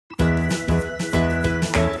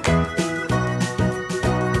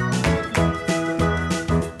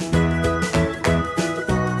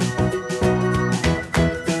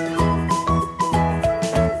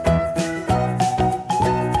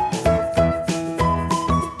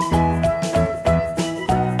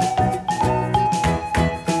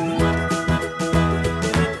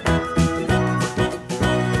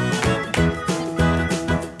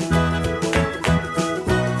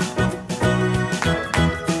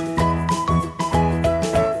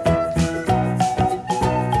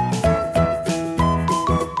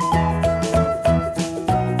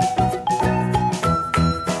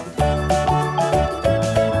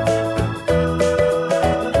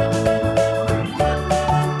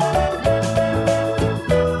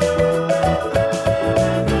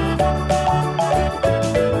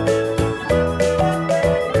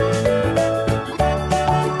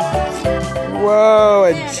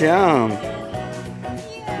jump.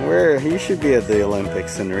 Where he should be at the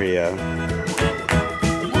Olympics in Rio.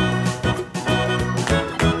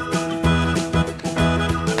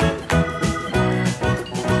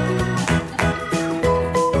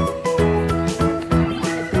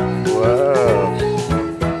 Whoa.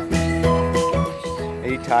 Are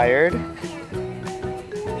you tired?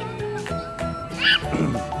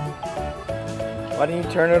 Why don't you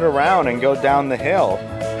turn it around and go down the hill?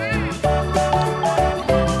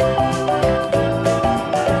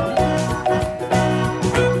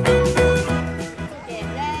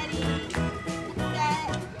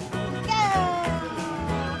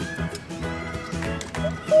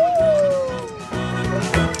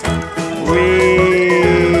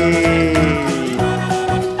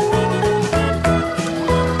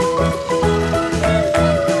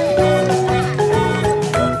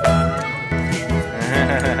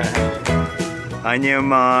 On your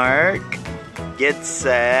mark, get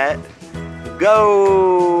set,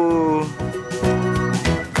 go!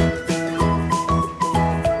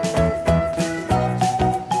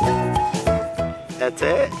 That's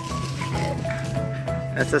it?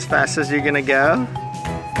 That's as fast as you're gonna go?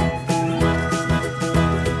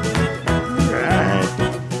 Alright.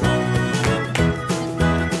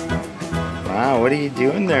 Wow, what are you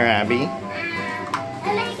doing there, Abby?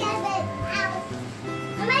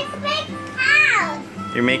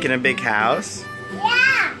 You're making a big house?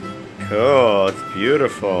 Yeah! Cool, it's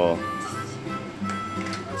beautiful.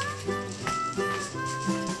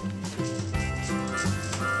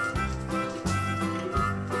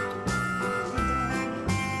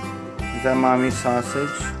 Is that Mommy's sausage?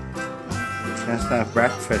 She has to have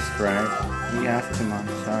breakfast, right? You have to, Mom,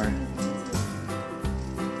 sorry.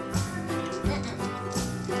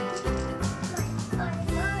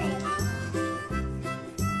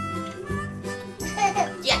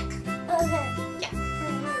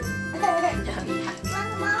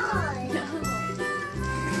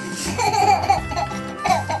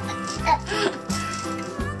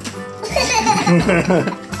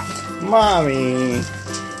 Mommy!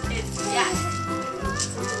 It's yuck.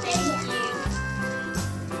 Thank you.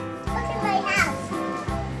 Look at my house.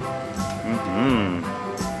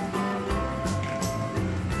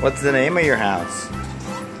 What's the name of your house?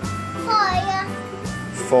 Fire.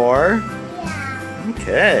 4? Yeah.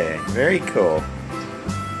 Okay, very cool.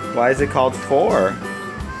 Why is it called 4?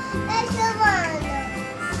 That's the one.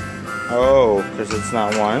 Oh, because it's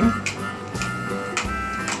not 1?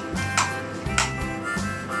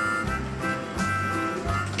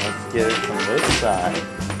 Let's get it from this side.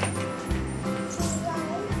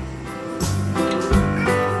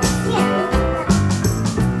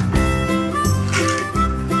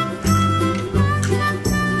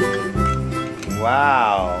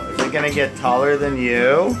 Wow, is it gonna get taller than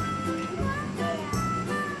you?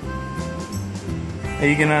 Are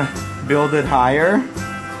you gonna build it higher?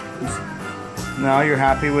 No, you're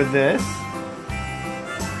happy with this?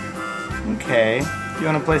 Okay, you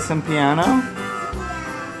wanna play some piano?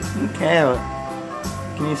 Okay,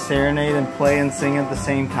 can you serenade and play and sing at the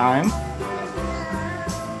same time?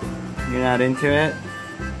 You're not into it?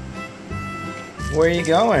 Where are you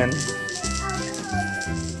going?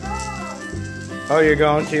 Oh, you're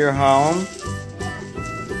going to your home?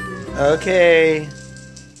 Okay.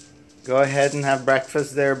 Go ahead and have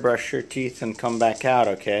breakfast there, brush your teeth, and come back out,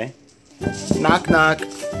 okay? Knock, knock.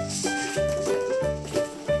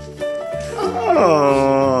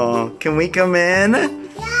 Oh, can we come in?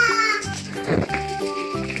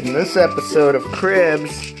 In this episode of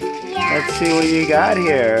Cribs, let's see what you got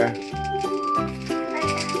here.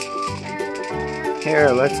 Here,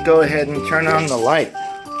 let's go ahead and turn on the light.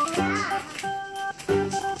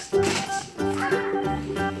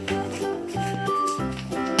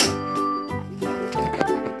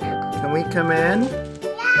 Can we come in?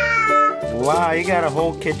 Yeah. Wow, you got a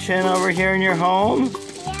whole kitchen over here in your home?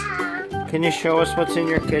 Yeah. Can you show us what's in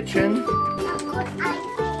your kitchen?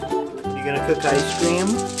 You gonna cook ice cream?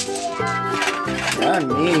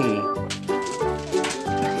 Yummy.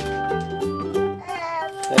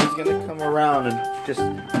 Daddy's gonna come around and just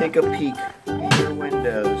take a peek at your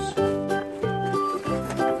windows.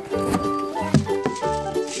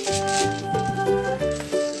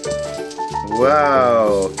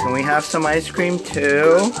 Whoa, can we have some ice cream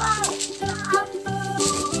too?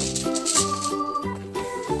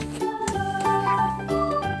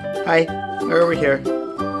 Hi, we're over here.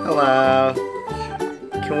 Hello.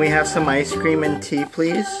 Can we have some ice cream and tea,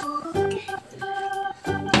 please?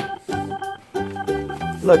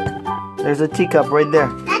 Look, there's a teacup right there.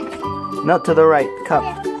 No, to the right.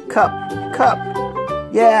 Cup, cup, cup.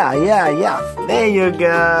 Yeah. There you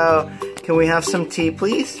go. Can we have some tea,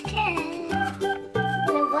 please?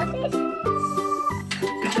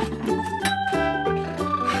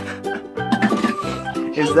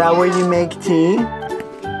 Is that where you make tea?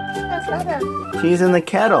 Tea's in the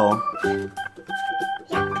kettle.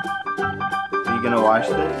 Are you gonna wash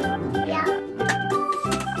this? Yeah.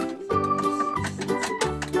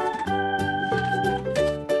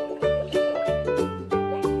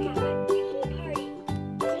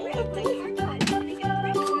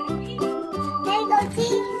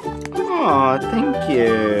 Oh, thank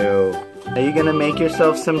you. Are you gonna make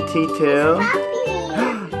yourself some tea too?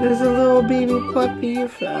 There's a little baby puppy you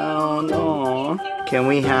found. Aw. Can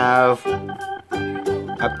we have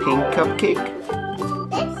a pink cupcake?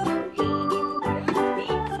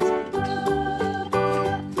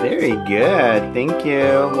 Very good, thank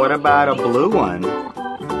you. What about a blue one?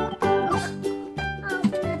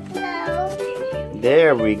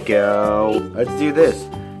 There we go. Let's do this.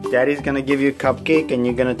 Daddy's gonna give you a cupcake and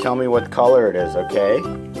you're gonna tell me what color it is, okay?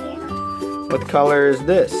 What color is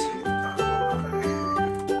this?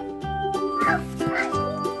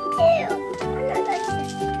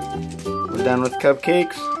 We're done with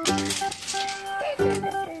cupcakes?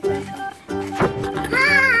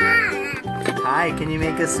 Hi, can you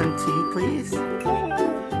make us some tea, please?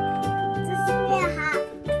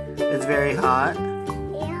 It's very hot.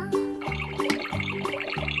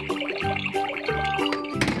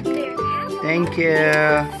 Thank you.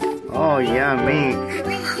 Oh, yummy.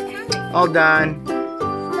 All done.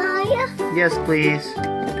 Yes, please.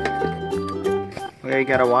 Well, you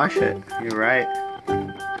gotta wash it. You're right.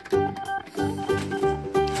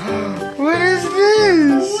 What is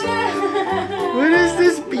this? What is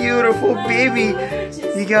this beautiful baby?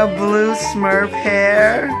 You got blue Smurf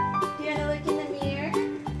hair. Do you want to look in the mirror?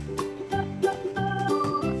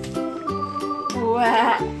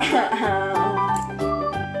 Wow.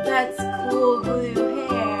 That's cool blue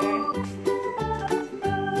hair.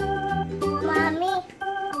 Mommy.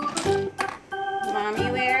 Mommy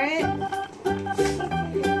wear it?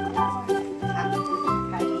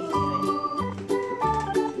 How do you do it?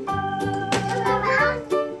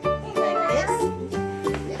 Like this?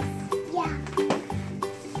 Yeah.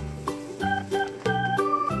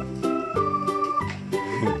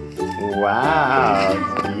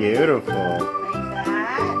 Wow, beautiful. Like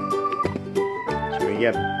that? Should we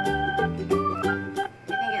get... I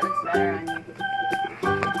think it looks better on you.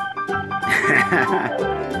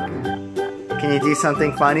 Can you do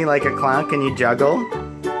something funny like a clown? Can you juggle?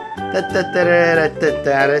 I'm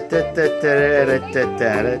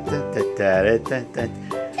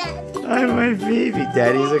my baby.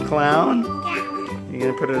 Daddy's a clown. You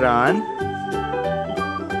gonna put it on?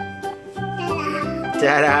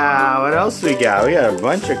 Ta-da! What else we got? We got a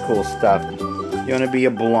bunch of cool stuff. You wanna be a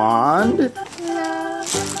blonde?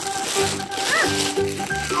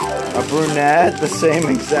 A brunette? The same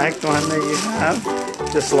exact one that you have?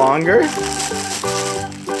 Just longer?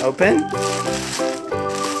 Open?